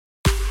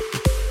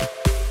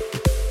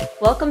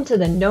Welcome to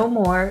the No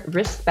More,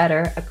 Risk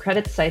Better, a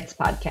Credit Sites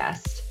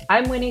podcast.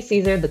 I'm Winnie,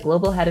 Cisar, the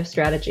Global Head of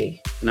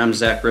Strategy. And I'm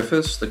Zach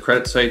Griffiths, the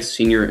Credit Sites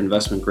Senior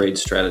Investment Grade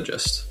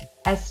Strategist.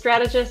 As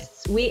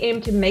strategists, we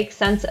aim to make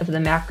sense of the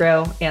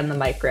macro and the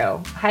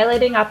micro,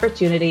 highlighting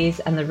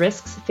opportunities and the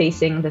risks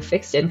facing the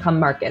fixed income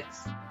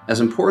markets. As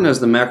important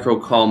as the macro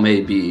call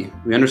may be,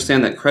 we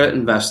understand that credit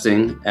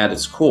investing at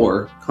its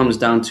core comes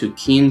down to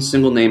keen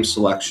single name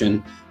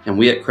selection, and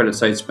we at Credit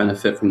Sites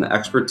benefit from the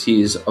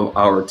expertise of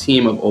our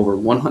team of over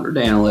 100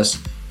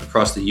 analysts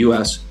across the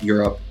US,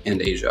 Europe,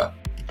 and Asia.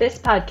 This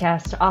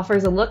podcast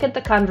offers a look at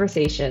the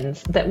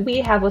conversations that we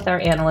have with our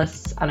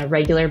analysts on a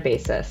regular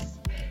basis.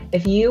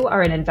 If you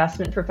are an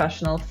investment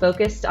professional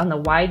focused on the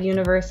wide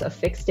universe of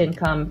fixed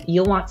income,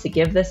 you'll want to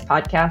give this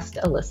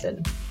podcast a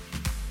listen.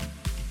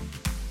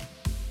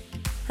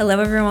 Hello,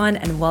 everyone,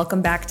 and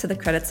welcome back to the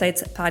Credit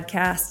Sites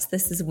podcast.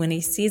 This is Winnie,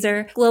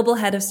 Cisar, Global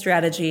Head of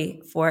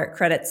Strategy for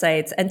Credit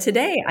Sites. And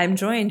today I'm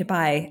joined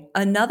by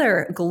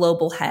another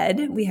global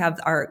head. We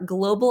have our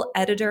Global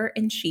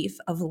Editor-in-Chief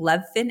of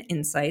Levfin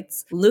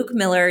Insights, Luke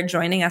Millar,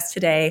 joining us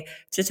today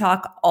to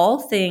talk all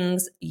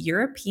things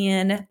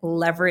European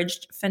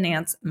leveraged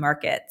finance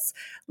markets.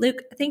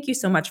 Luke, thank you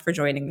so much for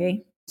joining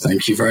me.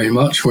 Thank you very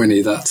much,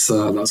 Winnie. That's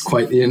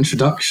quite the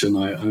introduction,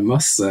 I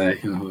must say.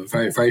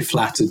 Very, very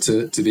flattered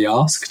to be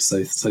asked.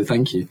 So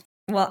thank you.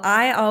 Well,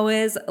 I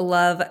always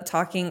love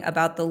talking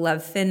about the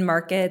Levfin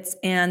markets,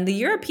 and the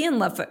European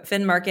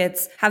Levfin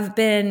markets have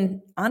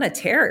been on a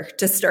tear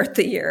to start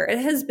the year. It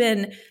has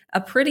been a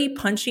pretty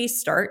punchy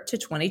start to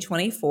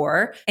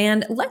 2024.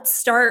 And let's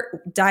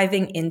start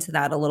diving into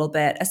that a little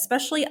bit,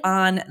 especially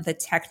on the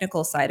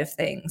technical side of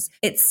things.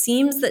 It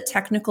seems that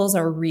technicals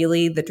are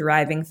really the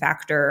driving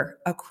factor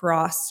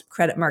across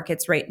credit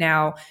markets right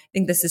now. I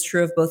think this is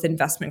true of both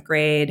investment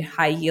grade,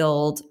 high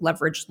yield,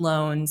 leveraged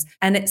loans.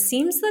 And it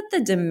seems that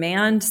the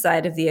demand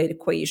side of the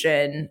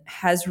equation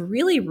has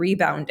really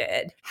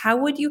rebounded. How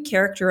would you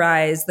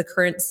characterize the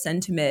current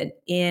sentiment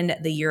in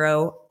the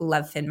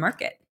Euro-Levfin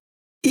market?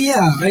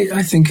 Yeah,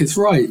 I think it's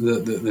right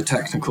that the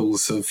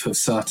technicals have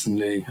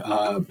certainly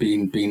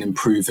been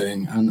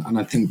improving. And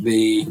I think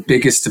the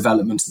biggest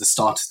development at the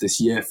start of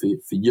this year for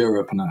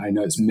Europe, and I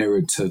know it's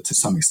mirrored to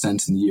some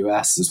extent in the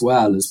US as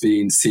well, has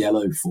been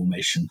CLO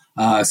formation.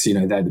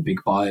 They're the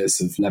big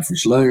buyers of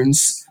leveraged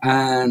loans.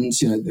 And,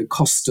 the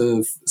cost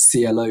of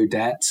CLO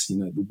debt,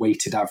 the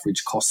weighted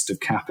average cost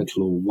of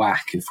capital, or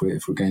WACC,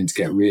 if we're going to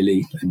get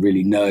really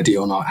nerdy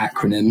on our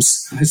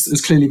acronyms,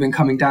 has clearly been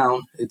coming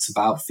down. It's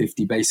about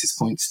 50 basis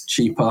points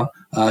cheaper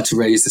to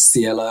raise the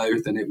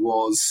CLO than it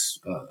was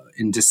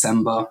in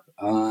December.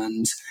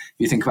 And if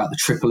you think about the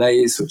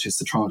AAAs, which is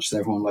the tranche that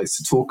everyone likes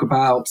to talk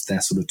about, they're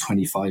sort of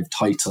 25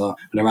 tighter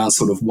and around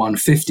sort of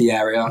 150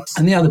 area.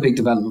 And the other big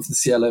development for the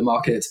CLO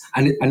market,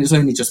 and it's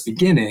only just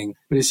beginning,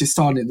 but it's just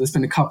started. There's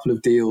been a couple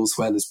of deals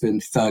where there's been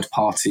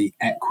third-party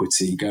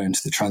equity going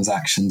to the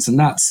transactions. And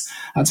that's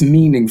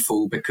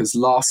meaningful because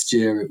last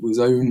year it was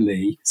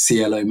only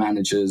CLO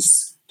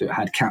managers that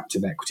had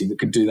captive equity that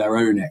could do their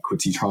own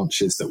equity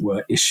tranches that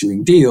were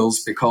issuing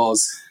deals,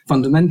 because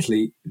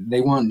fundamentally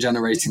they weren't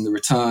generating the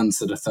returns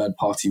that a third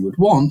party would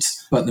want,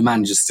 but the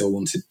managers still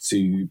wanted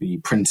to be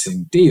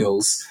printing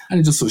deals,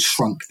 and it just sort of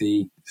shrunk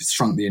the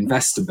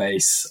investor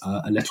base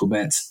a little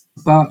bit.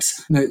 But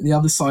the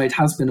other side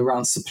has been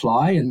around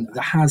supply, and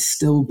there has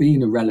still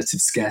been a relative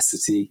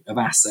scarcity of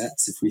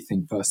assets if we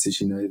think versus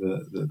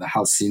the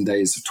halcyon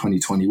days of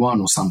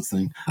 2021 or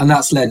something. And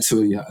that's led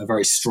to a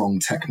very strong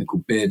technical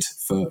bid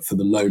for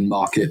the loan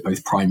market,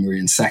 both primary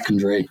and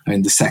secondary.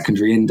 And the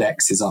secondary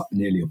index is up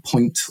nearly a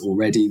point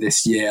already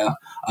this year.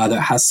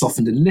 That has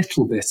softened a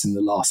little bit in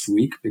the last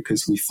week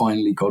because we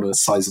finally got a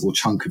sizable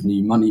chunk of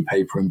new money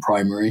paper in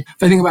primary.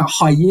 If I think about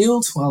high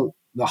yield, well,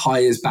 the high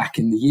is back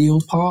in the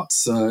yield part,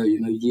 so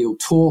yield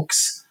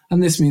talks,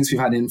 and this means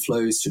we've had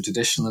inflows to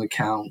traditional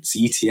accounts,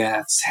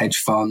 ETFs, hedge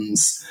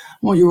funds.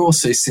 What you're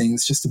also seeing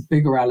is just a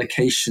bigger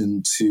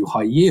allocation to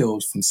high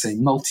yield from, say,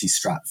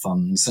 multi-strat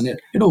funds, and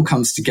it all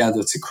comes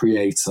together to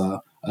create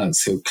a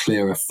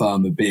clearer,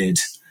 firmer bid.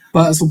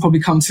 But as we'll probably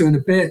come to in a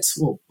bit,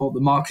 what the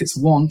markets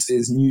want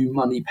is new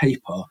money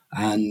paper,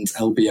 and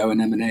LBO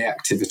and M&A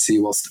activity,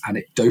 whilst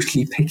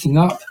anecdotally picking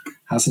up,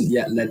 hasn't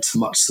yet led to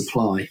much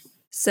supply.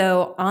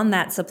 So on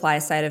that supply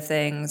side of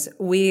things,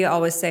 we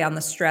always say on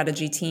the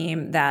strategy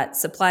team that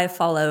supply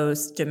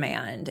follows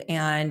demand.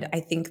 And I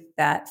think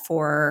that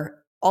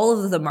for all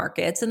of the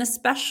markets, and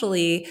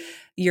especially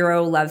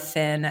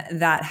Euro-Levfin,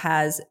 that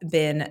has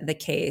been the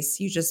case.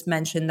 You just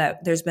mentioned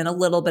that there's been a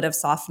little bit of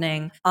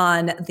softening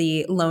on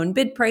the loan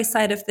bid price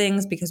side of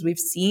things because we've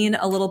seen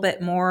a little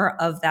bit more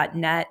of that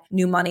net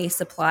new money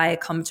supply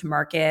come to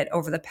market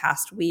over the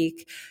past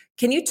week.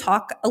 Can you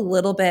talk a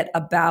little bit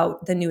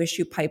about the new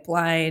issue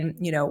pipeline?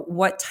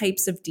 What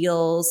types of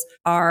deals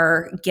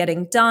are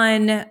getting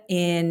done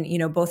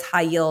in, both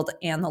high yield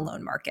and the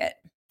loan market?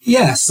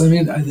 Yes, I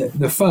mean,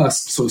 the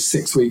first sort of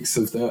 6 weeks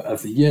of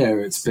the year,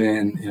 it's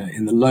been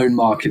in the loan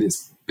market,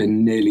 it's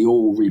been nearly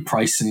all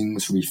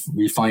repricings,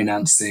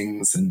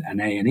 refinancings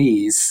and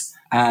A&Es.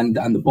 And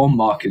the bond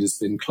market has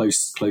been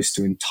close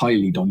to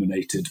entirely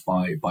dominated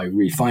by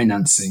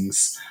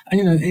refinancings.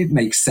 And, it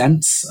makes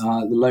sense.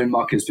 The loan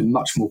market has been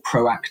much more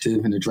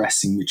proactive in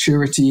addressing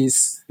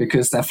maturities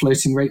because they're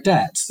floating rate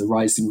debt. The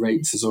rise in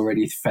rates has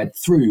already fed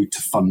through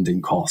to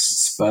funding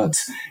costs. But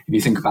if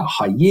you think about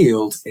high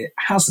yield, it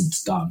hasn't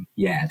done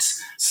yet.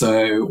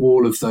 So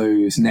all of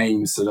those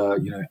names that are,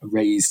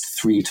 raised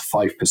 3 to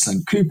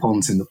 5%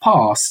 coupons in the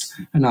past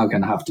are now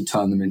going to have to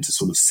turn them into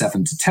sort of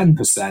 7 to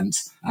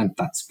 10%. And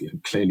that's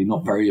clearly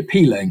not very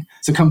appealing.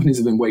 So companies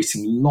have been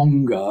waiting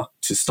longer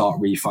to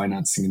start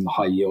refinancing in the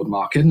high yield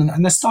market,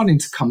 and they're starting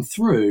to come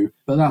through,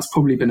 but that's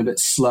probably been a bit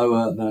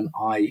slower than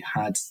I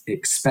had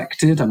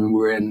expected. I mean,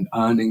 we're in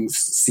earnings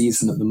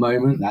season at the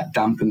moment, that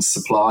dampens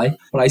supply,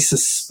 but I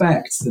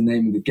suspect the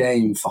name of the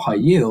game for high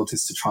yield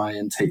is to try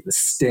and take the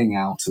sting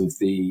out of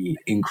the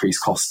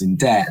increased cost in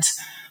debt.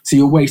 So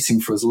you're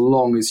waiting for as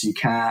long as you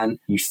can.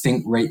 You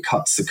think rate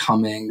cuts are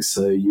coming,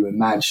 so you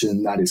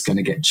imagine that it's going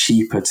to get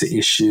cheaper to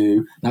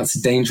issue. That's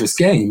a dangerous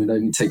game. It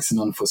only takes an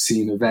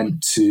unforeseen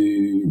event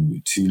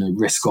to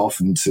risk off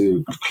and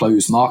to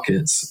close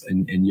markets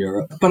in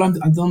Europe. But on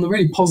the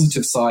really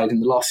positive side,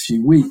 in the last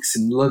few weeks,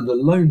 in the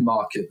loan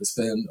market, there's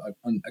been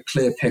a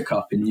clear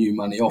pickup in new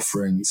money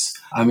offerings.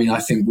 I mean, I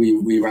think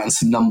we ran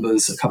some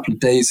numbers a couple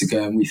of days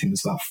ago, and we think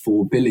there's about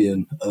 4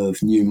 billion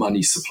of new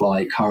money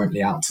supply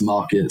currently out to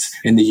market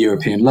in the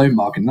European loan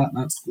market.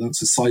 And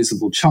that's a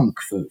sizable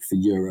chunk for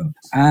Europe.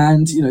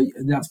 And,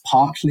 that's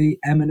partly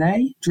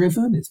M&A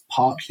driven, it's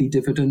partly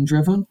dividend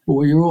driven. But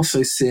what you're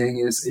also seeing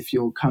is if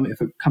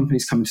a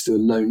company's coming to do a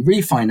loan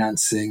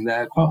refinancing,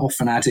 they're quite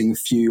often adding a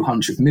few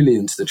 $100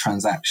 million to the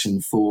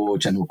transaction for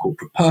general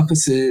corporate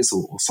purposes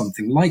or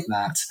something like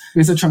that,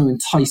 because they're trying to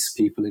entice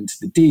people into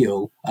the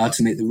deal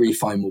to make the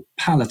refi more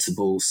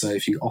palatable. So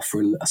if you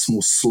offer a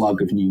small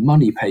slug of new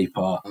money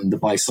paper, and the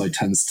buy side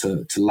tends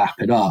to lap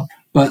it up.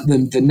 But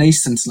the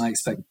nascent, and I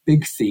expect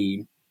big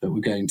theme that we're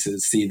going to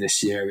see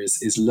this year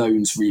is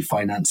loans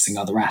refinancing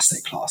other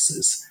asset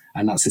classes,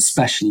 and that's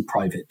especially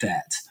private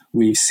debt.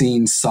 We've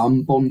seen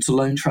some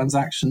bond-to-loan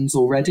transactions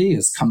already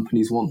as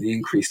companies want the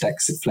increased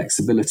exit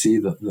flexibility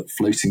that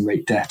floating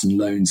rate debt and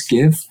loans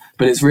give.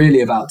 But it's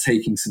really about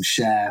taking some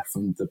share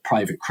from the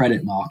private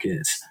credit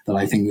market that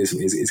I think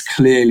is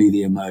clearly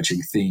the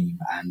emerging theme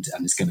and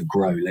is going to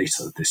grow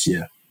later this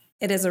year.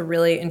 It is a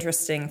really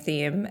interesting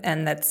theme,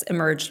 and that's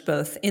emerged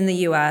both in the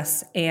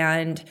US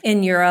and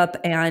in Europe.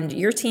 And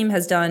your team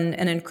has done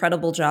an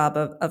incredible job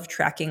of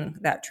tracking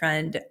that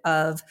trend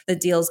of the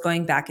deals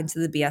going back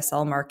into the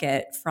BSL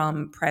market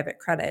from private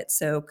credit.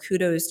 So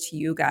kudos to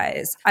you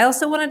guys. I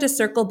also wanted to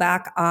circle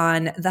back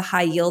on the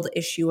high yield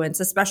issuance,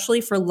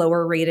 especially for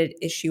lower rated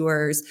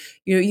issuers.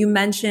 You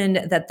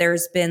mentioned that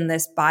there's been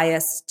this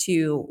bias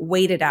to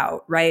wait it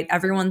out, right?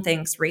 Everyone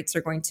thinks rates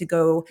are going to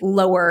go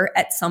lower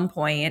at some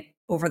point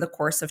over the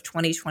course of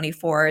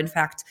 2024. In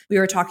fact, we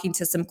were talking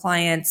to some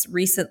clients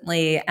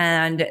recently,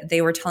 and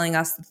they were telling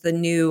us that the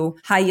new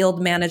high yield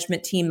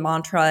management team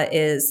mantra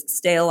is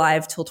stay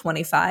alive till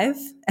 25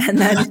 and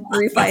then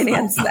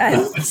refinance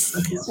then,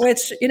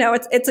 which,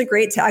 it's a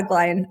great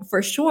tagline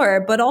for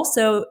sure. But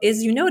also,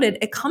 as you noted,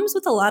 it comes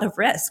with a lot of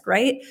risk,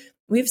 right?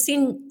 We've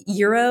seen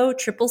Euro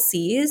triple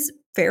Cs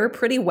fare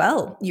pretty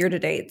well year to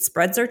date.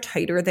 Spreads are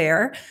tighter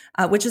there,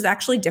 which is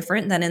actually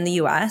different than in the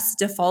US.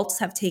 Defaults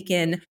have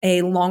taken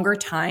a longer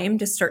time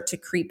to start to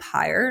creep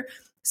higher.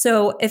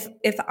 So if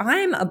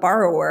I'm a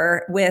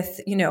borrower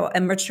with, a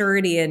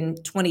maturity in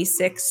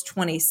 26,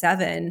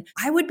 27,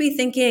 I would be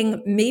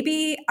thinking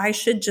maybe I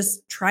should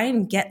just try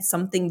and get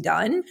something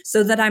done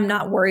so that I'm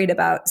not worried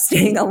about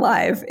staying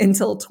alive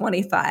until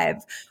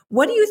 25.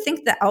 What do you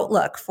think the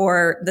outlook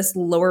for this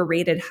lower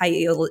rated high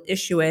yield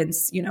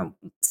issuance,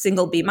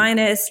 single B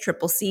minus,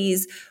 triple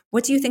Cs,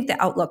 what do you think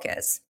the outlook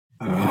is?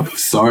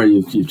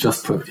 Sorry, you've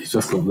just got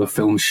the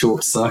film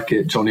Short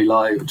Circuit, Johnny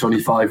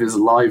 5 is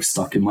alive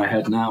stuck in my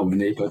head now,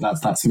 Winnie, but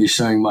that's me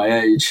showing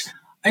my age.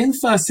 I think the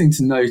first thing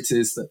to note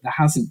is that there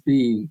hasn't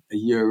been a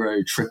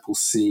Euro triple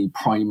C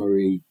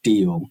primary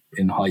deal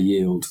in high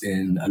yield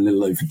in a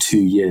little over 2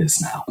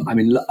 years now. I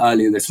mean,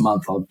 earlier this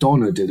month,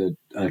 Aldona did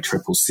a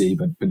triple C,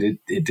 but it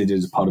did it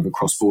as part of a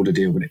cross-border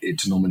deal, but it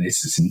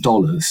denominates it in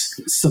dollars.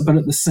 So, but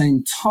at the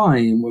same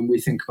time, when we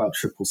think about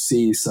triple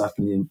C,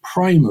 certainly in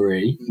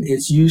primary,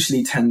 it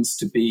usually tends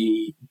to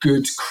be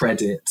good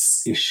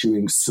credits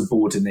issuing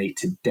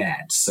subordinated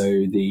debt. So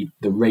the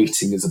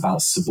rating is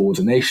about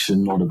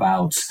subordination, not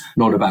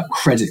about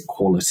credit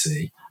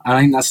quality. And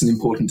I think that's an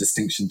important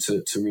distinction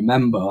to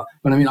remember.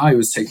 But I mean, I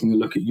was taking a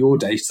look at your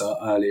data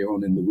earlier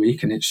on in the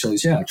week, and it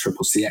shows,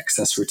 triple C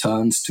excess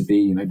returns to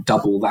be,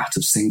 double that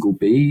of single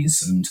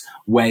Bs and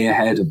way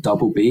ahead of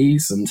double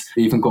Bs. And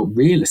we even got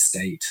real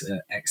estate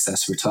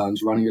excess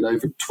returns running at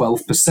over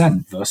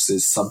 12%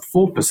 versus sub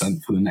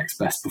 4% for the next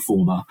best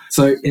performer.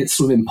 So it's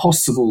sort of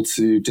impossible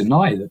to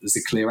deny that there's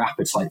a clear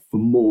appetite for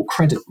more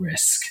credit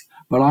risk.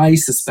 But I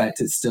suspect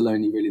it's still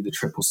only really the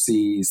triple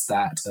Cs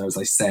that, as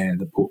I say,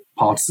 the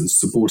part of the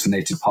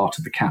subordinated part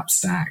of the cap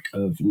stack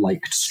of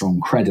liked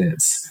strong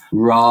credits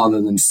rather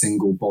than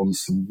single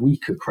bonds from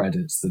weaker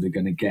credits that are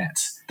going to get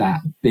that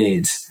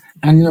bid.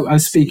 And, I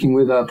was speaking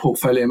with a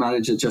portfolio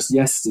manager just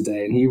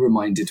yesterday, and he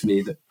reminded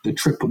me that the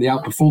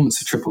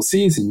outperformance of triple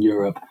Cs in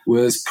Europe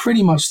was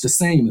pretty much the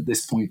same at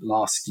this point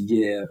last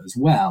year as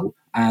well.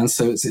 And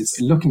so it's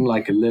looking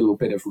like a little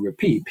bit of a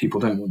repeat. People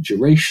don't want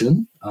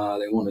duration.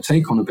 They want to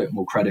take on a bit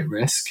more credit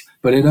risk,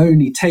 but it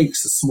only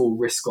takes a small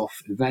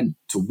risk-off event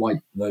to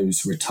wipe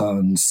those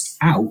returns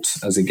out,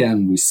 as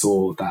again, we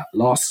saw that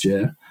last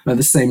year. At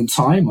the same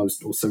time, I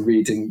was also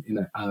reading,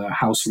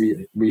 house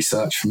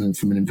research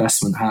from an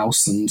investment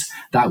house, and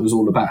that was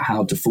all about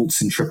how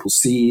defaults in triple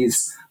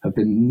Cs have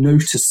been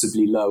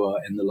noticeably lower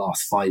in the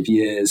last 5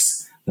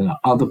 years than at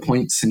other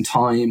points in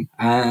time,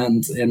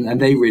 and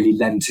they really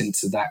lent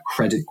into that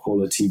credit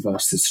quality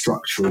versus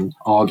structural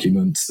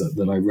argument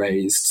that I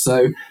raised.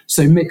 So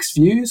mixed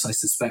views. I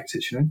suspect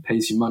it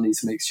pays you money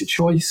to makes your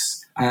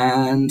choice,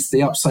 and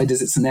the upside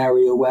is it's an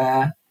area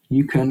where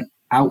you can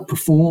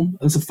outperform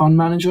as a fund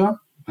manager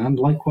and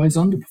likewise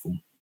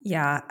underperform.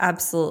 Yeah,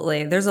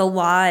 absolutely. There's a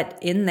lot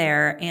in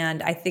there.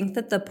 And I think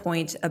that the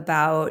point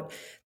about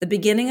the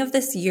beginning of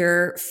this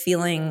year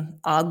feeling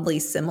oddly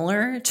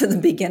similar to the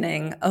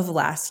beginning of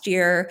last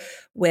year,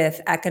 with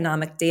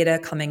economic data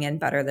coming in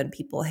better than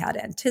people had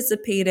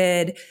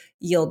anticipated,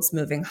 yields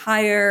moving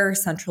higher,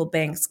 central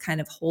banks kind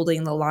of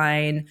holding the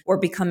line or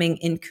becoming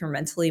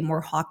incrementally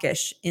more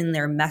hawkish in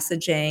their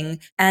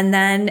messaging. And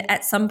then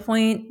at some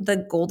point, the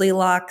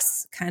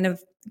Goldilocks kind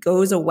of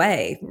goes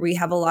away. We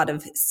have a lot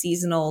of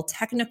seasonal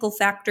technical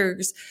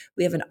factors.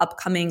 We have an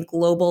upcoming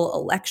global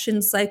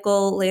election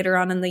cycle later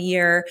on in the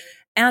year.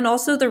 And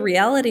also the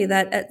reality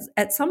that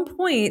at some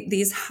point,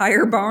 these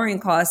higher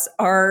borrowing costs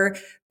are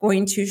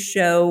going to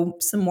show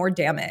some more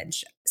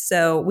damage.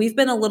 So we've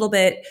been a little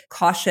bit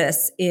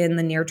cautious in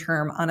the near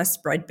term on a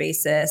spread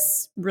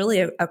basis, really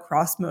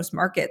across most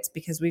markets,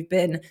 because we've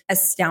been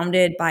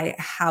astounded by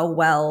how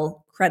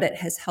well credit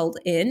has held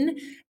in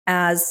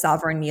as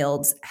sovereign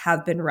yields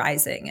have been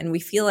rising. And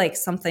we feel like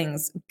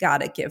something's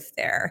got to give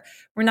there.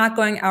 We're not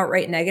going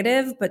outright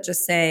negative, but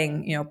just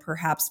saying,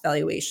 perhaps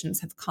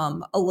valuations have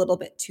come a little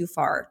bit too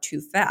far,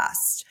 too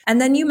fast. And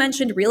then you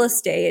mentioned real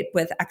estate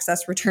with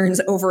excess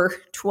returns over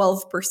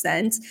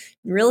 12%.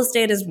 Real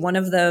estate is one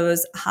of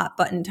those hot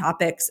button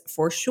topics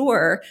for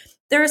sure.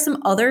 There are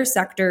some other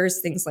sectors,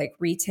 things like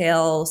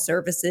retail,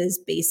 services,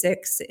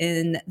 basics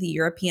in the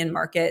European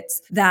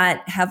markets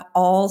that have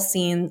all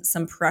seen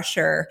some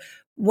pressure.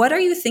 What are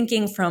you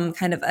thinking from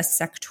kind of a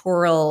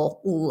sectoral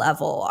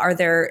level? Are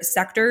there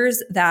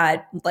sectors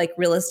that, like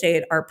real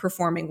estate, are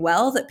performing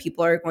well that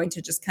people are going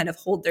to just kind of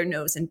hold their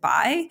nose and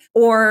buy?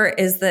 Or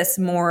is this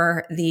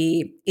more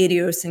the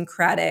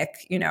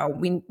idiosyncratic,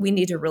 we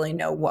need to really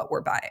know what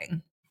we're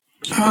buying?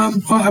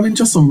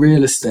 Just on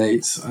real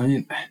estate,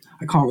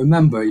 I can't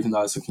remember, even though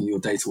I was looking at your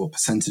data, what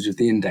percentage of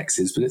the index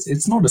is, but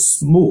it's not a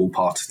small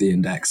part of the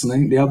index. And I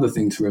think the other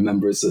thing to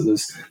remember is that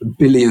there's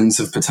billions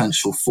of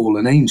potential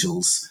fallen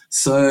angels.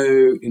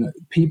 So,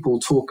 people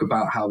talk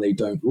about how they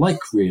don't like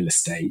real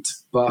estate,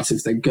 but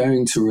if they're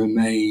going to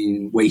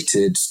remain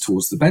weighted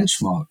towards the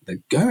benchmark, they're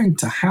going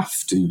to have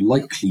to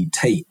likely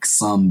take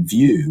some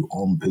view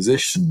on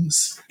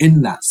positions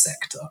in that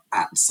sector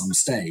at some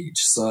stage.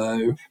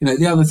 So,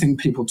 the other thing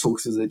people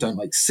talk is they don't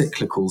like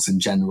cyclicals in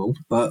general,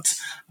 but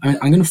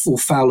I'm going to fall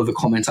foul of a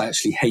comment I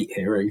actually hate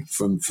hearing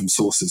from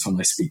sources when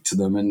I speak to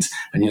them, and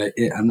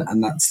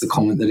that's the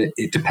comment that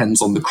it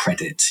depends on the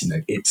credit.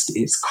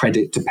 It's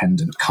credit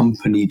dependent,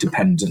 company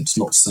dependent,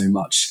 not so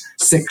much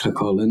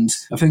cyclical. And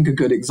I think a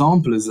good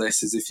example of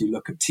this is if you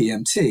look at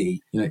TMT.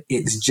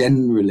 It's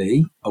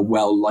generally a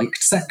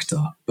well-liked sector,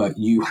 but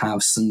you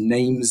have some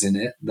names in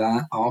it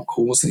that are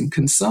causing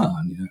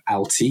concern.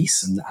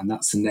 Altice, and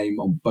that's a name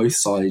on both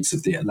sides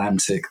of the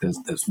Atlantic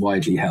that's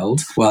widely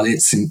held. Well,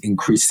 it's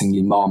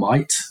increasingly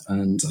Marmite,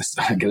 and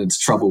I get into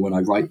trouble when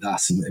I write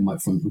that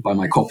by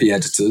my copy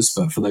editors,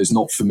 but for those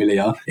not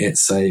familiar,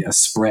 it's a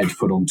spread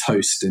put on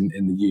toast in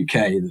the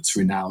UK that's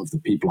renowned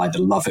that people either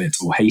love it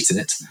or hate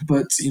it.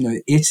 But,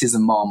 it is a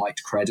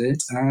Marmite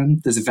credit,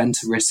 and there's event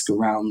risk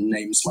around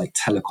names like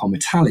Telecom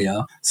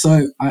Italia.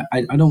 So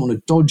I don't want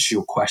to dodge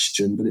your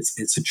question, but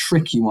it's a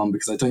tricky one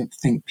because I don't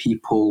think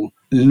people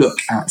look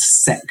at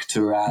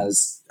sector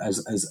as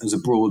a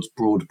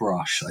broad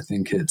brush. I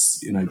think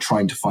it's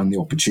trying to find the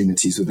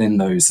opportunities within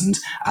those, and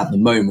at the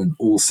moment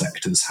all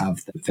sectors have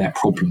their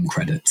problem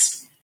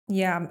credits.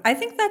 Yeah, I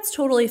think that's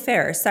totally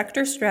fair.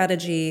 Sector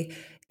strategy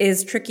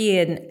is tricky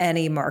in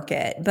any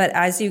market, but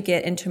as you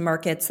get into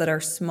markets that are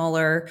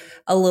smaller,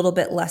 a little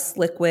bit less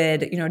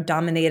liquid,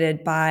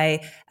 dominated by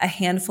a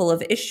handful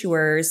of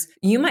issuers,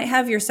 you might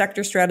have your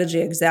sector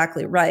strategy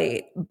exactly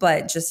right,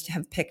 but just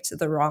have picked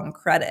the wrong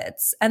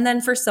credits. And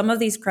then for some of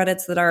these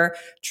credits that are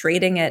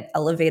trading at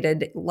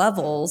elevated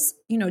levels,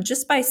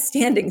 just by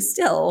standing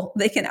still,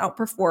 they can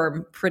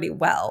outperform pretty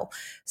well.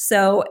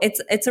 So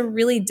it's a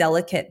really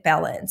delicate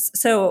balance.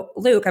 So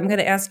Luke, I'm going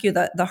to ask you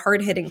the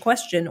hard-hitting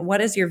question.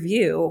 What is your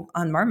view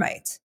on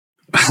Marmite?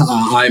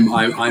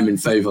 I'm in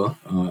favour.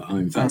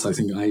 In fact, I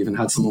think I even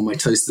had some on my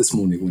toast this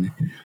morning, Winnie.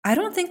 I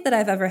don't think that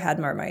I've ever had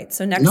Marmite.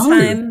 So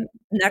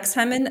next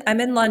time I'm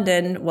in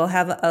London, we'll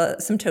have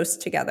some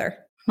toast together.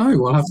 No,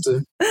 we'll have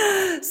to.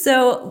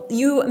 So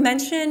you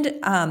mentioned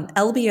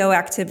LBO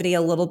activity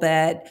a little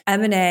bit,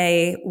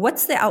 M&A.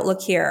 What's the outlook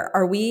here?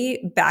 Are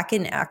we back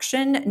in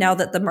action now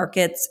that the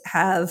markets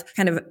have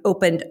kind of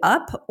opened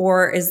up,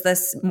 or is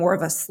this more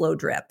of a slow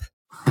drip?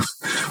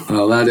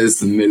 Well, that is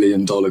the $1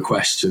 million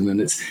question.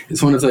 And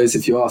it's one of those,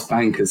 if you ask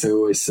bankers, they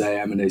always say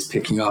M&A is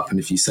picking up. And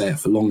if you say it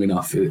for long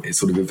enough, it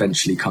sort of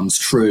eventually comes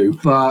true.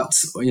 But,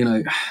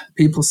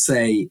 people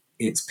say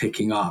it's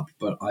picking up,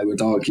 but I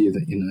would argue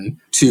that,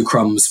 2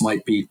 crumbs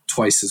might be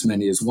twice as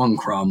many as 1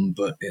 crumb,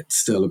 but it's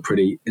still a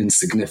pretty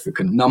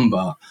insignificant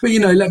number. But,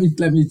 let me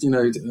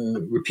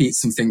repeat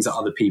some things that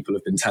other people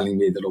have been telling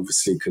me, that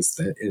obviously because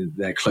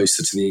they're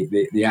closer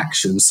to the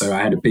action. So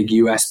I had a big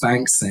US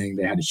bank saying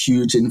they had a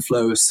huge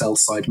inflow of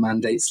sell-side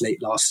mandates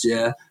late last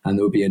year, and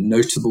there would be a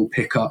notable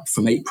pickup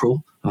from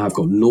April. I've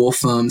got law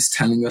firms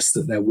telling us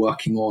that they're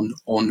working on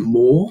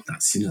more.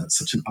 That's,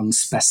 such an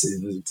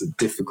unspecified,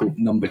 difficult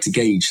number to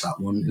gauge, that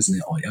one, isn't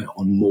it?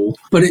 On more.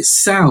 But it's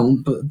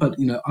sound, but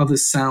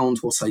others sound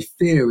what I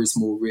fear is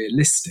more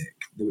realistic,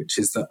 which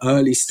is that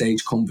early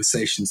stage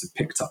conversations have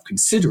picked up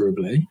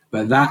considerably,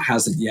 but that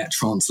hasn't yet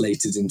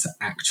translated into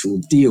actual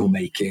deal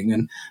making.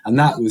 And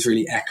that was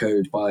really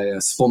echoed by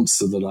a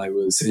sponsor that I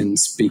was in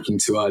speaking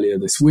to earlier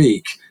this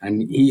week.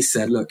 And he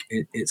said, look,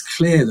 it's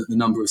clear that the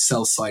number of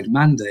sell-side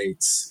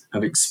mandates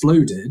have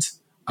exploded,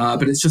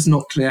 but it's just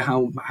not clear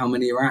how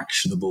many are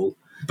actionable.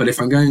 But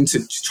if I'm going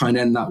to try and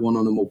end that one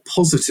on a more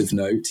positive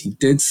note, he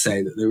did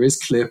say that there is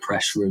clear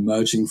pressure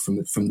emerging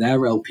from their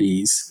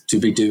LPs to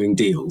be doing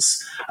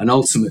deals. And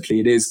ultimately,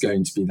 it is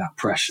going to be that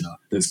pressure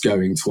that's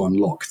going to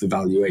unlock the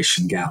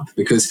valuation gap,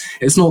 because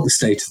it's not the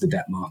state of the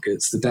debt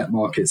markets. The debt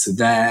markets are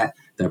there.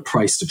 They're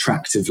priced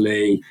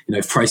attractively.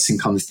 If pricing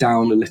comes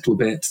down a little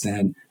bit,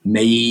 then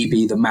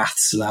maybe the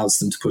maths allows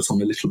them to put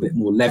on a little bit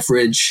more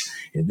leverage.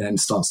 It then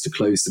starts to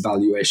close the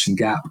valuation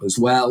gap as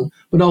well.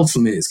 But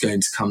ultimately, it's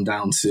going to come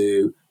down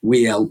to,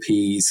 we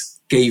LPs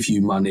gave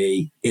you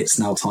money. It's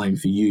now time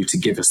for you to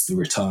give us the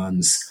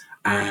returns.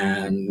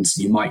 And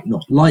you might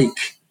not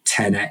like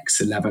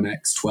 10x,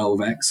 11x,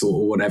 12x,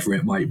 or whatever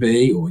it might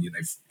be, or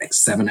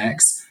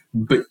 7x.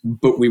 But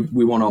we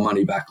want our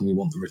money back and we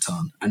want the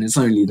return. And it's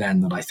only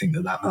then that I think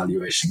that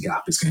valuation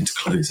gap is going to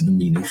close in a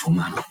meaningful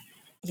manner.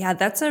 Yeah,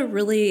 that's a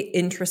really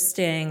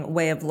interesting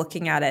way of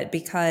looking at it,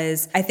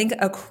 because I think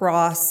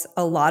across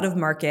a lot of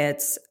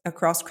markets,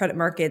 across credit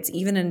markets,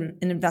 even in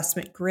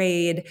investment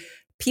grade,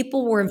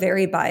 people were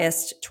very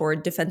biased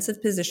toward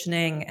defensive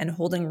positioning and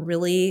holding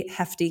really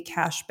hefty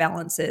cash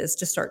balances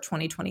to start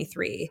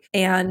 2023.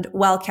 And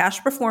while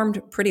cash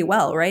performed pretty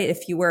well, right?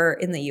 If you were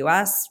in the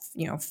US,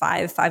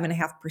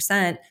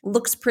 5.5%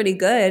 looks pretty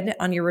good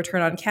on your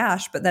return on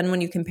cash. But then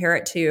when you compare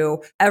it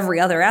to every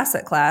other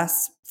asset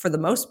class, for the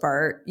most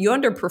part, you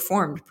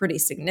underperformed pretty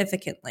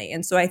significantly.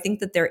 And so I think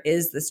that there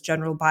is this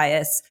general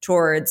bias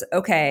towards,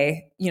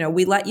 okay,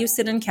 we let you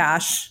sit in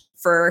cash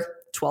for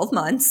 12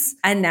 months.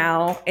 And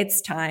now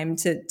it's time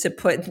to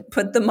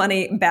put the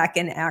money back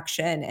in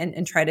action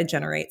and try to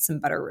generate some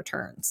better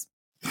returns.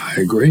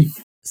 I agree.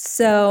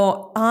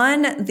 So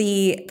on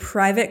the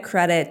private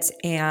credit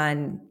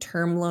and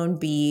term loan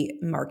B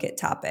market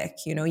topic,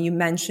 you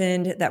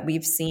mentioned that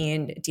we've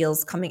seen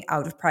deals coming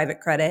out of private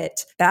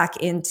credit back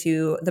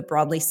into the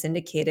broadly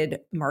syndicated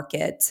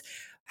market.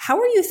 How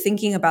are you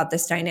thinking about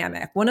this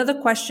dynamic? One of the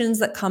questions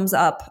that comes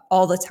up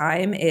all the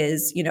time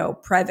is,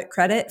 private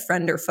credit,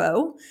 friend or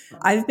foe?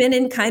 I've been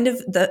in kind of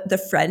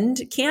the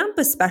friend camp,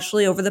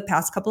 especially over the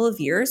past couple of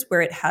years, where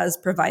it has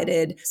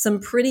provided some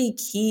pretty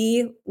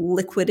key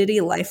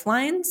liquidity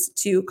lifelines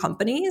to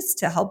companies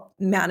to help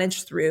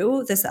manage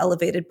through this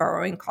elevated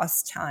borrowing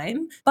cost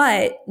time.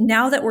 But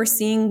now that we're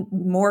seeing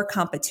more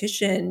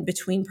competition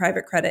between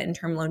private credit and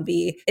term loan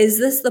B, is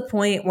this the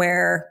point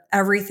where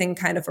everything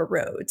kind of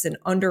erodes and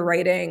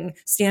underwriting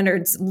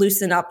standards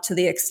loosen up to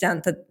the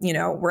extent that,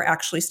 we're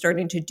actually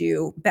starting to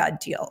do bad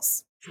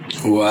deals?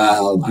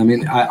 Well, I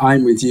mean,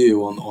 I'm with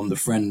you on the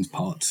friend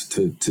part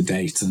to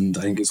date, and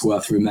I think it's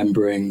worth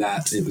remembering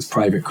that it was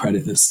private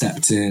credit that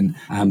stepped in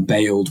and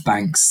bailed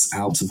banks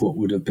out of what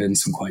would have been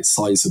some quite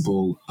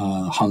sizable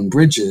hung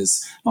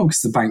bridges. Not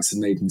because the banks had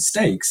made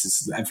mistakes;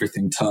 it's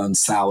everything turned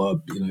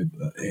sour,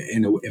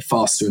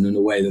 faster and in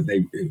a way that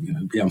they,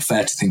 it'd be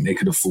unfair to think they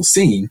could have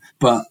foreseen.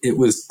 But it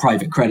was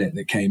private credit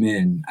that came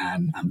in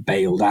and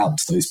bailed out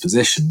those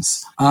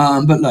positions.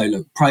 But no,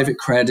 look, private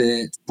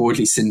credit,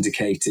 broadly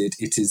syndicated,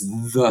 it it is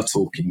the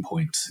talking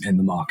point in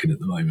the market at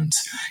the moment.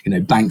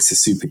 Banks are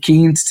super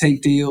keen to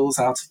take deals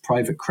out of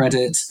private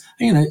credit.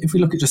 If we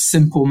look at just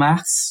simple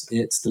maths,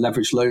 it's the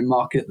leveraged loan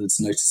market that's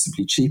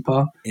noticeably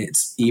cheaper.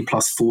 It's E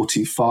plus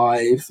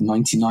 425,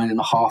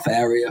 99.5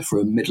 area for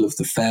a middle of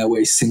the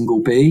fairway single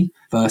B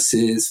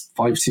versus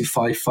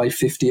 525,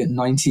 550 at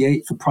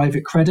 98 for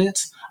private credit.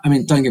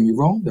 Don't get me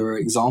wrong, there are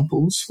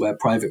examples where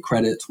private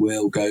credit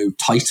will go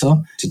tighter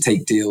to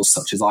take deals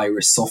such as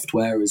Iris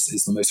Software is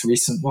the most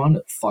recent one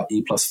at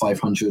E plus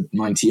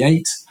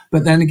 598.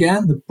 But then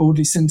again, the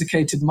broadly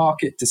syndicated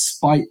market,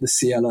 despite the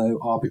CLO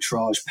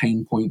arbitrage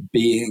pain point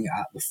being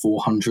at the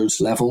 400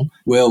 level,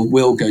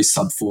 will go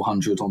sub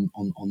 400 on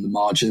the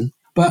margin.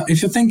 But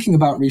if you're thinking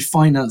about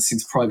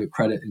refinancing private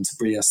credit into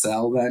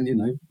BSL,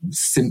 then,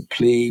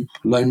 simply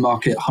loan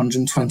market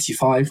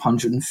 125,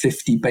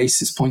 150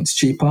 basis points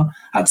cheaper.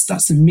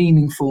 That's a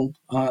meaningful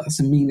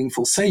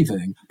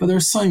saving. But there are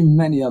so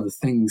many other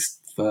things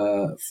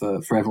for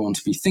everyone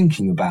to be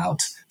thinking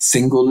about.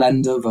 Single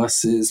lender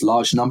versus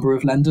large number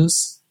of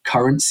lenders.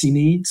 Currency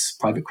needs.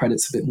 Private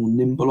credit's a bit more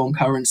nimble on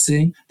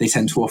currency. They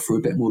tend to offer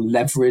a bit more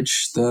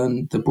leverage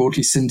than the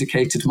broadly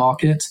syndicated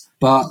market.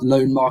 But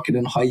loan market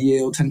and high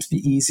yield tend to be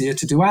easier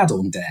to do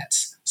add-on debt.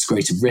 It's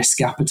greater risk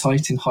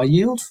appetite in high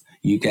yield.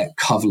 You get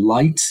cover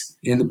light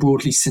in the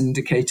broadly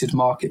syndicated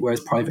market,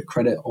 whereas private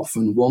credit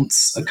often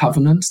wants a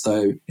covenant.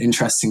 Though,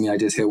 interestingly, I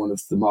did hear one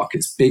of the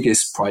market's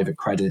biggest private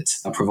credit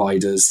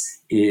providers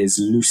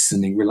is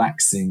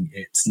relaxing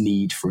its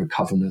need for a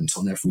covenant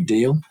on every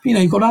deal.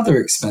 You've got other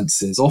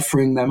expenses,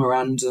 offering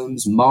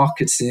memorandums,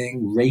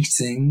 marketing,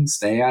 ratings.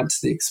 They add to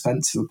the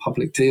expense of a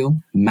public deal.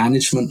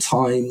 Management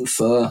time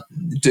for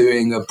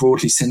doing a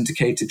broadly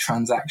syndicated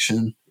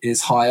transaction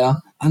is higher.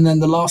 And then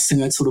the last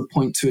thing I'd sort of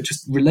point to are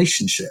just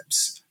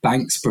relationships.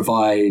 Banks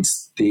provide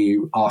the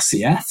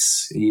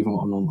RCFs, even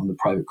on the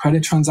private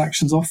credit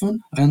transactions often.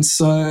 And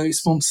so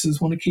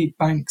sponsors want to keep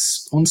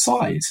banks on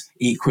side.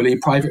 Equally,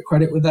 private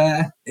credit were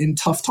there in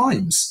tough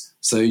times.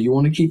 So you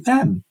want to keep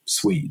them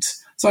sweet.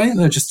 So I think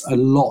there are just a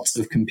lot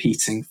of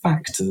competing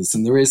factors,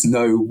 and there is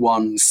no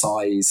one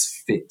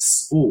size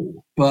fits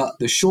all. But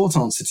the short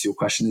answer to your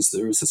question is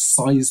there is a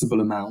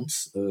sizable amount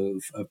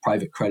of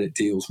private credit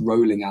deals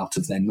rolling out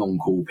of their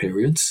non-call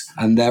periods,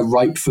 and they're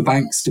ripe for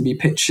banks to be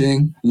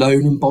pitching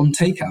loan and bond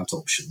takeout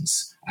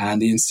options. And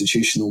the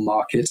institutional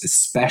market,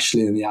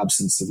 especially in the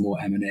absence of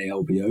more M&A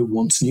LBO,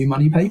 wants new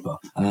money paper.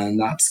 And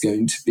that's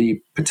going to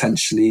be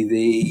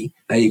potentially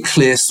a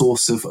clear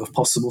source of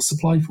possible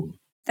supply for them.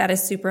 That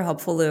is super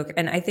helpful, Luke.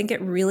 And I think it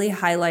really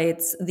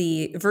highlights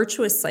the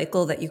virtuous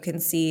cycle that you can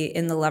see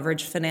in the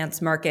leveraged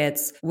finance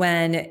markets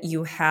when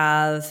you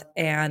have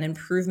an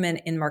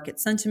improvement in market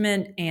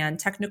sentiment and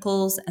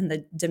technicals and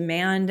the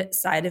demand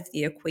side of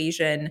the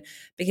equation.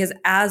 Because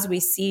as we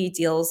see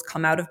deals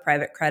come out of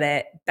private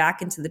credit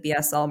back into the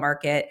BSL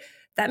market,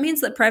 that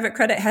means that private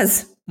credit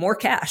has more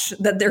cash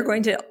that they're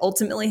going to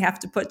ultimately have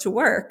to put to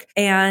work.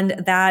 And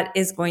that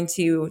is going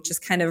to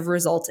just kind of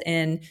result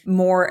in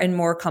more and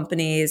more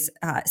companies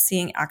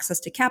seeing access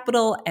to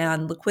capital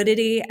and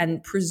liquidity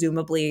and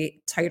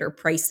presumably tighter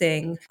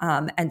pricing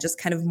and just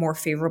kind of more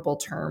favorable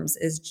terms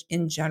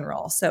in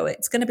general. So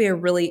it's going to be a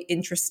really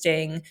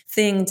interesting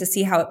thing to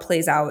see how it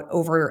plays out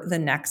over the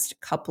next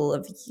couple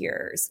of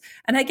years.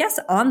 And I guess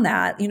on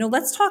that,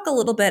 let's talk a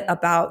little bit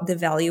about the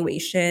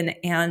valuation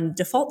and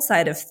default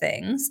side of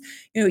things.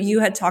 You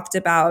had talked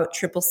about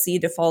CCC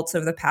defaults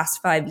over the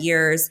past 5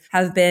 years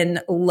have been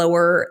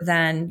lower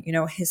than,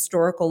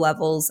 historical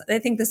levels. I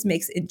think this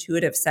makes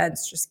intuitive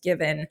sense just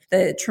given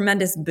the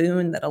tremendous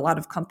boon that a lot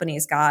of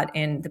companies got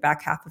in the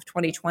back half of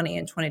 2020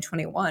 and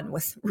 2021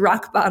 with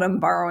rock bottom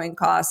borrowing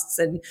costs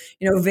and,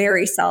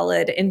 very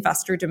solid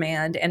investor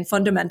demand and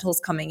fundamentals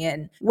coming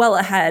in well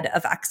ahead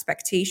of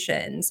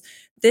expectations.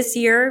 This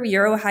year,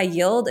 Euro high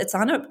yield, it's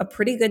on a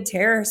pretty good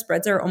tear.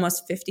 Spreads are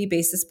almost 50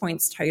 basis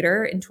points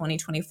tighter in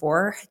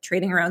 2024,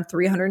 trading around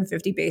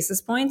 350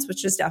 basis points,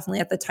 which is definitely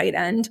at the tight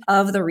end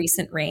of the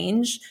recent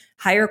range.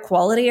 Higher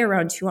quality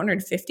around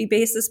 250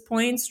 basis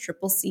points,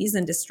 CCCs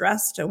in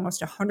distress to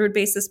almost 100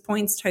 basis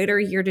points tighter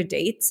year to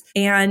date.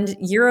 And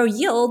Euro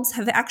yields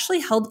have actually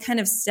held kind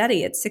of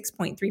steady at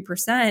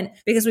 6.3%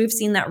 because we've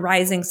seen that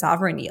rising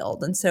sovereign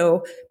yield. And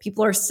so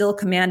people are still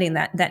commanding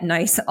that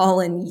nice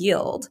all-in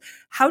yield.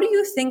 How do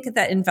you think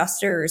that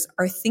investors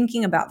are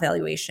thinking about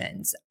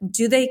valuations?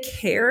 Do they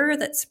care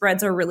that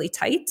spreads are really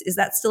tight? Is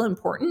that still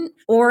important?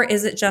 Or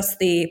is it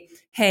just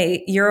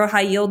hey, Euro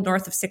high yield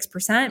north of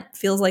 6%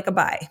 feels like a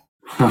buy?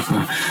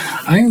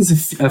 I think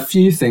there's a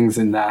few things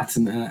in that,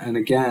 and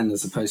again,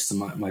 as opposed to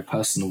my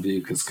personal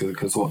view, because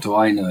what do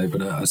I know?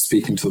 But I was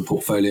speaking to a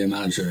portfolio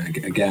manager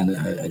again,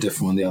 a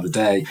different one the other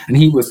day, and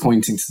he was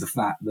pointing to the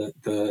fact that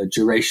the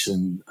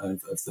duration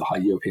of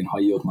the European high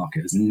yield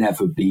market has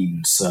never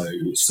been so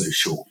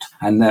short,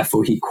 and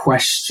therefore he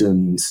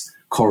questioned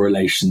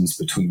correlations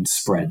between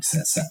spreads,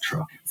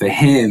 etc. For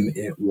him,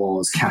 it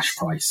was cash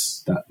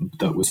price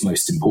that was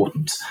most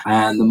important.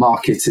 And the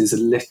market is a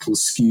little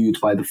skewed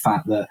by the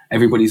fact that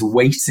everybody's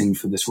waiting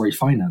for this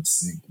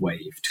refinancing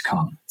wave to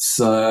come.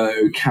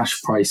 So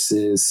cash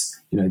prices,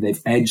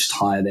 they've edged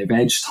higher.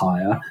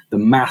 The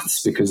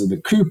maths, because of the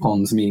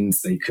coupons,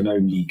 means they can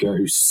only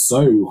go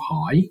so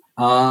high.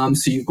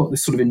 So you've got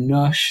this sort of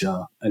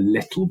inertia a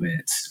little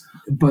bit.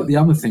 But the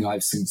other thing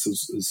I've seen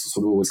has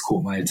sort of always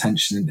caught my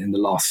attention in the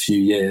last few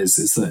years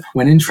is that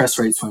when interest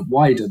rates went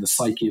wider, the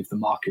psyche of the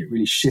market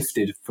really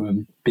shifted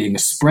from being a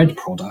spread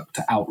product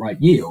to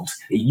outright yield.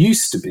 It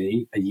used to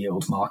be a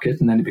yield market,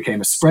 and then it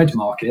became a spread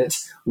market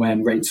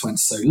when rates went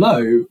so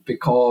low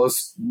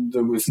because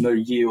there was no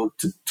yield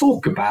to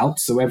talk about.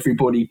 So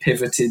everybody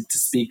pivoted to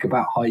speak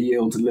about high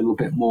yield a little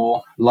bit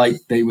more like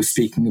they were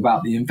speaking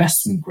about the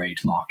investment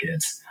grade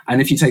market. And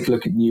if you take a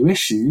look at new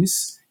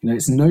issues,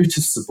 it's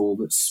noticeable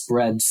that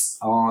spreads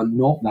are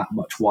not that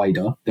much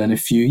wider than a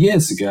few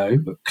years ago,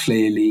 but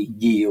clearly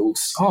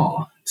yields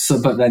are.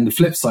 So, but then the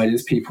flip side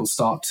is people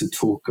start to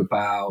talk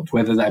about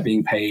whether they're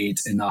being paid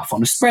enough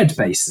on a spread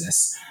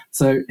basis.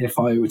 So if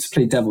I were to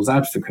play devil's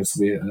advocate, to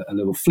be a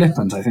little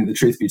flippant, I think the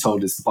truth be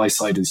told is the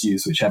buy-siders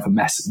use whichever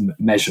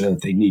measure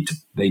they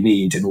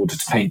need in order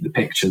to paint the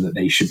picture that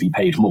they should be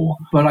paid more.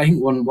 But I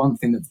think one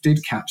thing that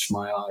did catch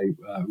my eye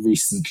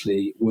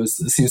recently was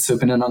there seems to have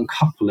been an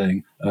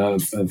uncoupling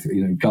of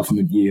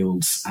government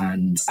yields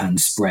and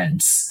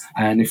spreads.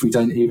 And if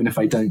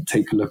I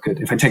take a look at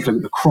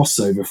the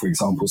crossover, for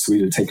example, so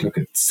we take a look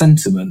at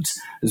sentiment,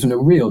 there's been a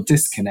real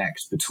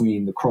disconnect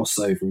between the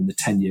crossover and the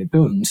 10-year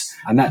bond,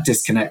 and that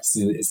disconnect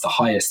is the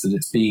highest that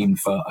it's been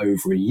for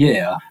over a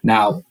year.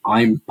 Now,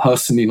 I'm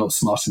personally not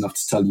smart enough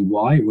to tell you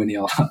why, Winnie.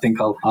 I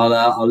think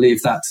I'll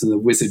leave that to the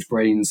wizard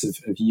brains of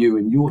you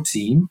and your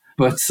team.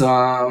 But those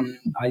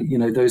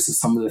are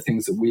some of the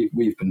things that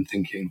we've been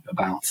thinking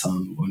about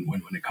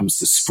when it comes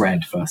to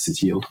spread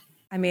versus yield.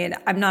 I mean,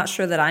 I'm not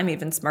sure that I'm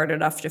even smart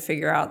enough to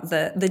figure out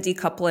the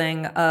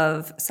decoupling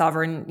of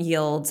sovereign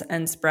yields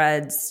and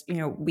spreads.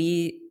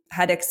 We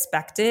had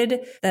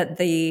expected that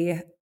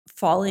the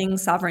falling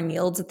sovereign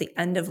yields at the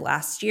end of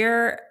last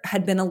year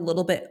had been a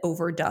little bit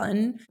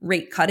overdone.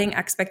 Rate cutting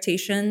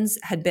expectations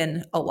had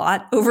been a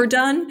lot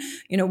overdone.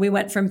 We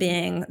went from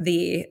being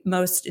the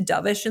most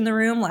dovish in the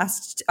room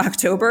last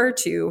October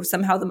to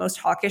somehow the most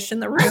hawkish in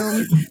the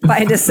room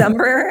by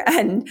December.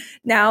 And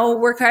now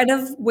we're kind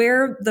of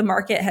where the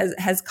market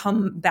has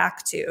come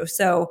back to.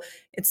 So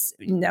it's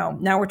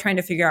now we're trying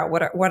to figure out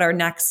what our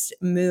next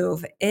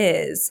move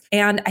is.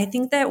 And I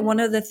think that one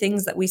of the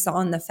things that we saw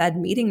in the Fed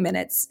meeting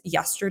minutes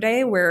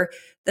yesterday, where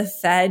the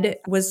Fed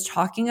was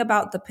talking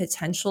about the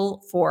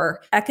potential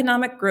for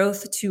economic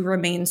growth to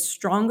remain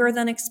stronger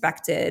than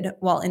expected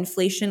while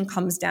inflation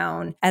comes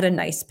down at a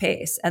nice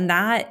pace. And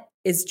that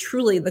is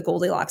truly the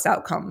Goldilocks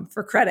outcome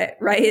for credit,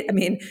 right? I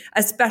mean,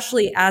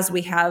 especially as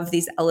we have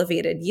these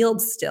elevated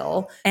yields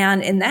still.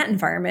 And in that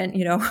environment,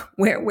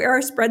 where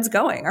are spreads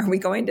going? Are we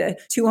going to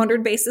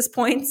 200 basis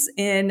points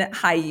in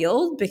high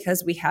yield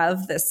because we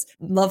have this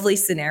lovely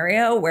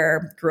scenario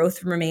where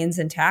growth remains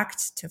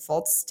intact,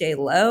 defaults stay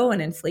low,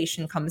 and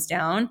inflation comes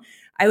down?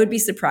 I would be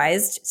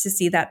surprised to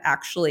see that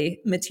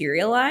actually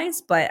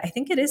materialize, but I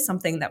think it is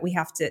something that we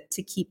have to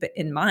keep it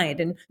in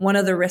mind. And one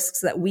of the risks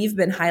that we've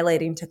been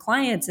highlighting to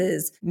clients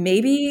is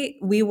maybe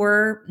we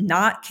were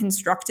not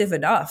constructive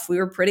enough. We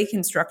were pretty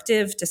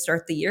constructive to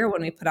start the year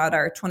when we put out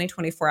our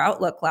 2024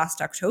 outlook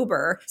last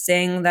October,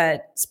 saying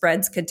that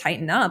spreads could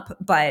tighten up,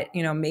 but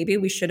maybe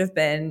we should have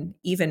been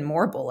even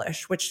more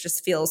bullish, which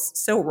just feels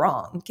so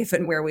wrong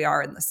given where we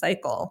are in the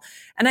cycle.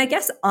 And I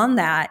guess on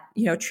that,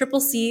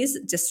 triple C's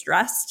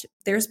distressed,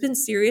 there's been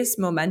serious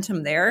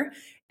momentum there.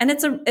 And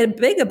it's a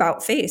big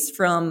about face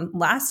from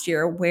last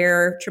year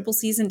where triple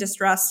C's and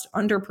distressed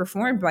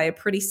underperformed by a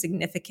pretty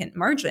significant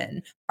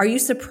margin. Are you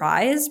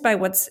surprised by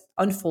what's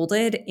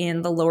unfolded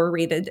in the lower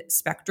rated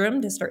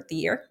spectrum to start the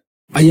year?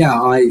 Yeah,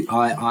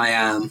 I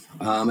am.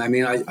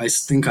 I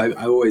think I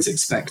always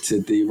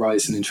expected the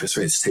rise in interest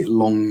rates to take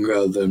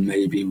longer than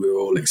maybe we were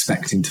all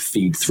expecting to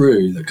feed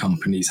through. The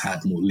companies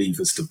had more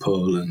levers to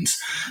pull, and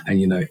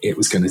it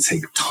was going to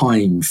take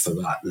time for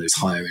those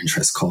higher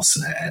interest costs,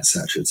 et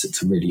cetera,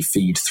 to really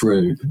feed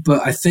through.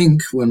 But I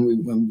think when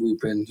we've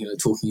been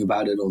talking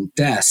about it on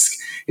desk,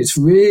 it's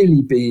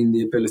really been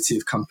the ability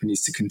of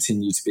companies to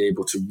continue to be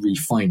able to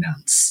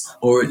refinance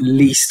or at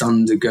least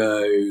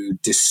undergo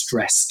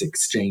distressed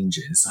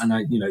exchanges. And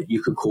you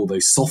could call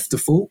those soft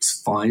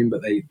defaults, fine,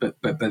 but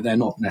they're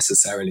not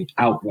necessarily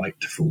outright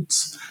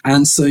defaults.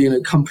 And so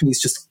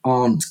companies just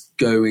aren't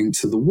going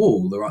to the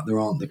wall. There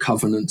aren't the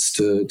covenants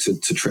to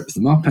trip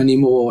them up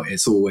anymore.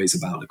 It's always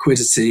about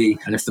liquidity.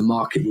 And if the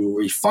market will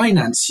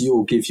refinance you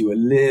or give you a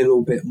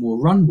little bit more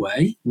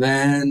runway,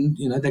 then,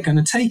 they're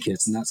going to take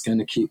it. And that's going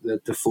to keep the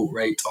default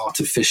rate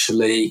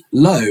artificially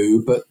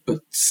low, but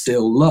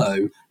still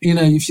low.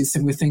 If you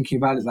think we're thinking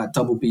about it, that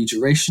double B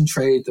duration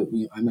trade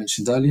that I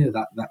mentioned earlier,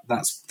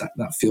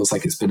 that feels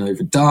like it's been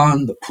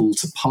overdone. The pull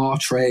to par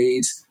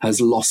trade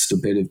has lost a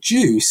bit of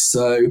juice.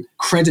 So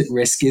credit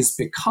risk is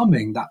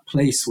becoming that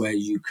place where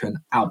you can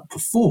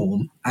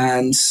outperform,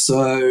 and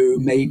so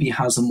maybe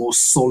has a more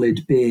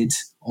solid bid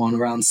on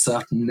around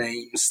certain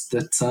names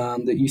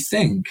that you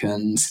think,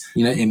 and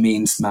it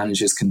means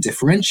managers can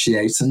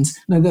differentiate. And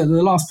the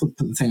last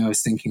thing I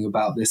was thinking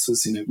about this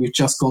was we're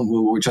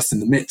just in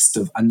the midst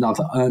of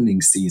another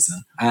earnings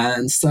season,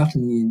 and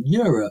certainly in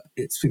Europe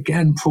it's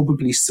again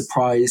probably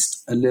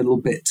surprised a little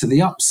bit to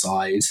the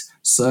upside.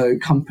 So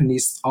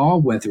companies are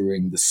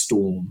weathering the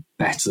storm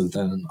better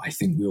than I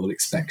think we all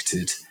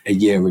expected a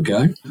year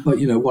ago. But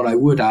what I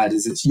would add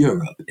is it's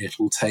Europe.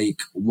 It'll take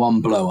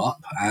one blow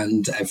up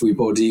and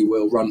everybody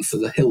will run for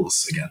the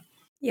hills again.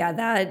 Yeah,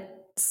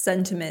 that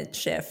sentiment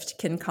shift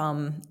can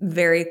come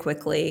very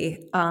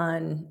quickly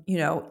on,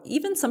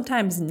 even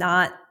sometimes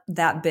not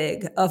that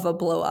big of a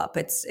blow up.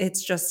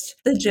 It's just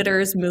the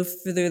jitters move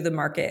through the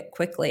market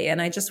quickly.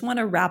 And I just want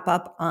to wrap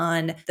up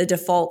on the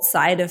default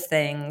side of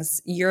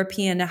things.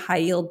 European high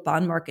yield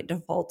bond market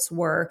defaults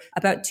were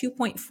about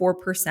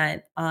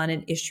 2.4% on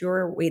an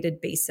issuer weighted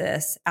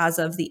basis as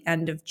of the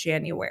end of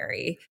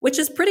January, which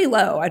is pretty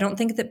low. I don't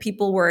think that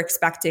people were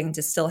expecting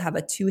to still have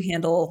a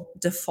 2-handle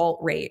default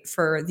rate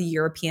for the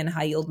European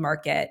high yield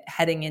market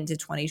heading into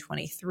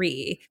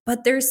 2023.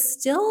 But there's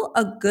still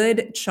a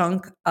good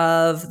chunk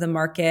of the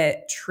market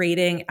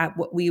trading at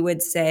what we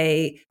would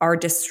say are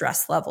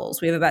distress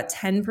levels. We have about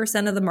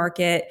 10% of the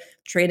market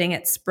trading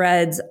at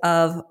spreads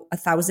of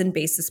 1,000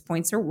 basis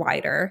points or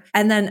wider.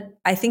 And then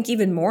I think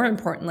even more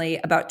importantly,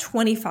 about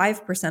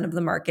 25% of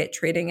the market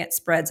trading at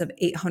spreads of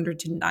 800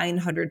 to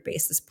 900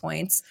 basis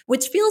points,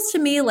 which feels to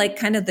me like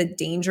kind of the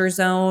danger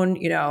zone.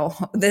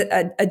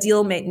 A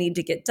deal may need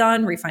to get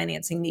done,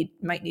 refinancing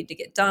might need to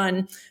get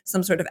done,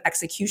 some sort of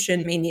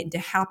execution may need to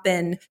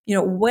happen.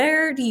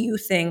 Where do you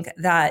think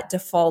that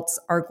defaults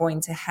are going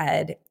to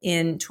head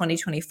in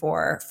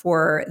 2024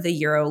 for the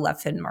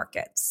Euro-Levfin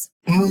markets?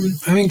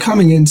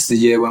 Coming into the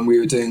year when we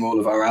were doing all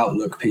of our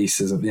outlook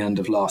pieces at the end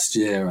of last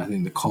year, I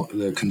think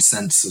the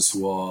consensus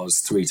was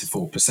 3 to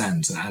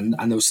 4%, and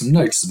there were some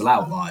noticeable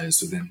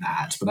outliers within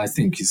that. But I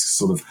think you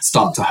sort of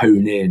start to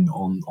hone in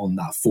on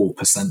that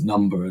 4%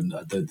 number and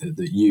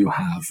that you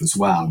have as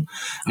well.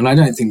 And I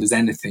don't think there's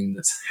anything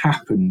that's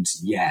happened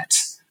yet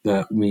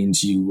that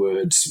means you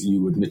would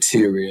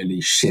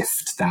materially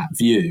shift that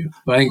view.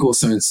 But I think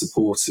also in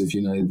support of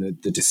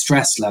the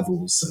distress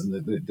levels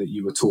that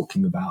you were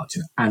talking about,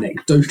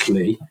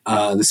 anecdotally,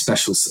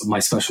 my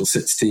special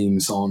sits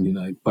teams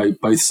on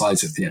both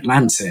sides of the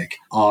Atlantic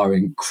are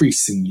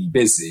increasingly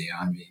busy.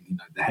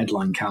 The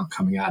headline count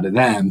coming out of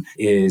them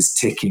is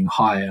ticking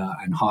higher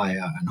and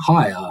higher and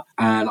higher.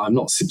 And I'm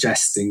not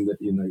suggesting that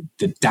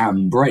the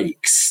dam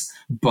breaks.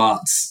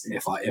 But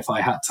if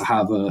I had to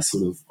have a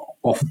sort of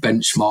off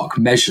benchmark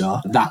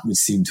measure, that would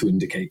seem to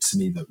indicate to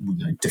me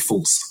that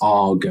defaults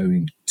are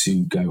going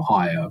to go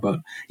higher.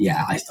 But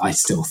yeah, I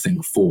still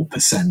think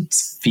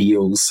 4%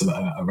 feels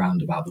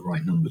around about the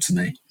right number to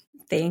me.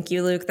 Thank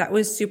you, Luke. That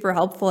was super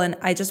helpful. And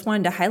I just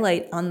wanted to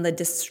highlight on the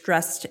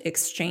distressed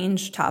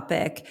exchange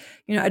topic,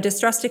 a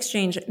distressed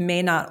exchange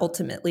may not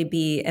ultimately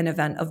be an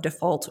event of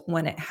default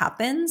when it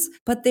happens,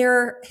 but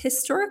they're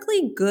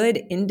historically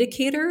good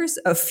indicators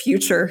of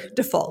future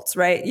defaults,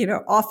 right?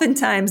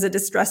 Oftentimes a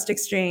distressed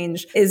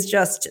exchange is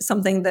just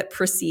something that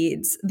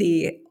precedes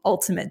the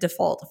ultimate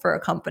default for a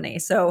company.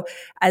 So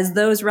as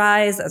those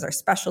rise, as our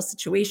special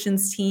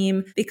situations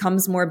team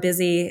becomes more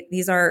busy,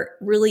 these are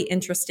really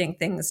interesting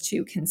things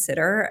to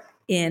consider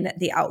in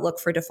the outlook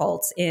for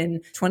defaults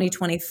in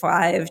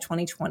 2025,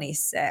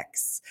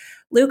 2026.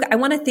 Luke, I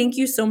want to thank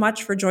you so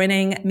much for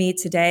joining me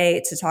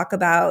today to talk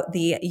about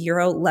the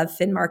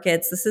Euro-Levfin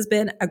markets. This has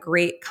been a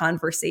great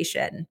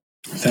conversation.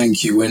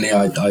 Thank you, Winnie.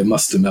 I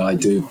must admit, I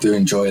do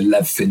enjoy a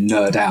Levfin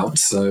nerd out.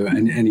 So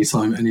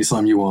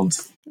anytime you want.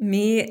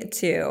 Me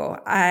too.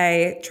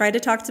 I try to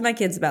talk to my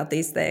kids about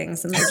these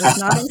things and they're just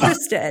not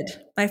interested.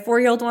 My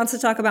 4-year-old wants to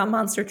talk about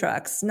monster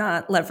trucks,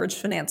 not leveraged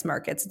finance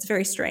markets. It's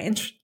very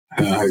strange.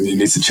 You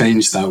need to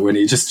change that,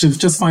 Winnie.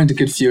 Just find a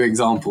good few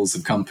examples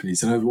of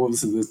companies. What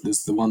was it?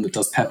 There's the one that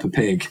does Peppa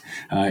Pig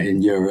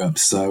in Europe.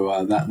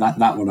 So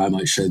that one I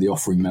might show the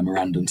offering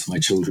memorandum to my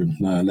children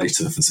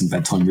later for some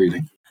bedtime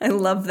reading. I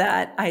love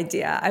that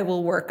idea. I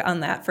will work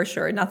on that for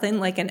sure. Nothing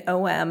like an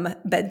OM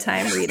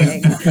bedtime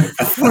reading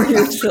for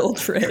your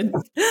children.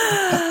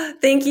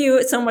 Thank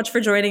you so much for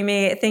joining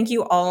me. Thank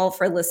you all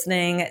for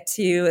listening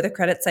to the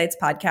Credit Sites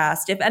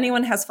podcast. If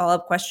anyone has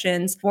follow-up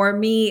questions for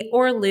me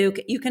or Luke,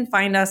 you can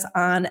find us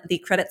on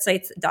the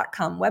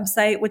creditsites.com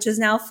website, which is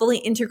now fully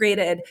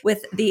integrated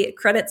with the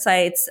Credit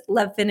Sites,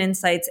 Levfin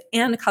Insights,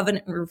 and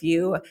Covenant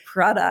Review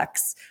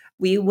products.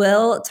 We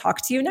will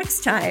talk to you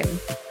next time.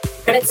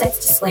 CreditSights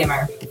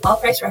disclaimer. All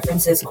price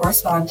references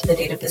correspond to the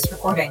date of this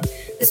recording.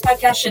 This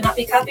podcast should not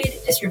be copied,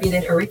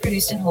 distributed, or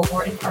reproduced in whole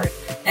or in part.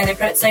 Neither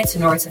CreditSights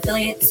nor its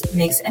affiliates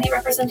makes any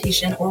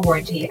representation or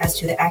warranty as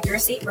to the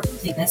accuracy or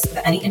completeness of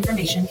any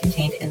information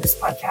contained in this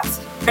podcast.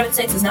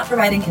 CreditSights is not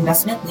providing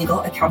investment, legal,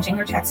 accounting,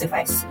 or tax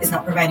advice, is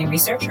not providing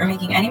research or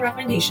making any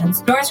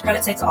recommendations, nor is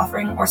CreditSights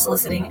offering or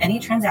soliciting any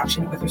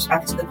transaction with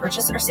respect to the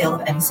purchase or sale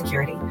of any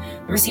security.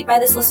 The receipt by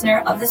this listener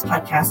of this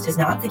podcast is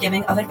not the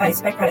giving of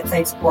advice by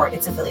CreditSights or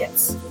its affiliates.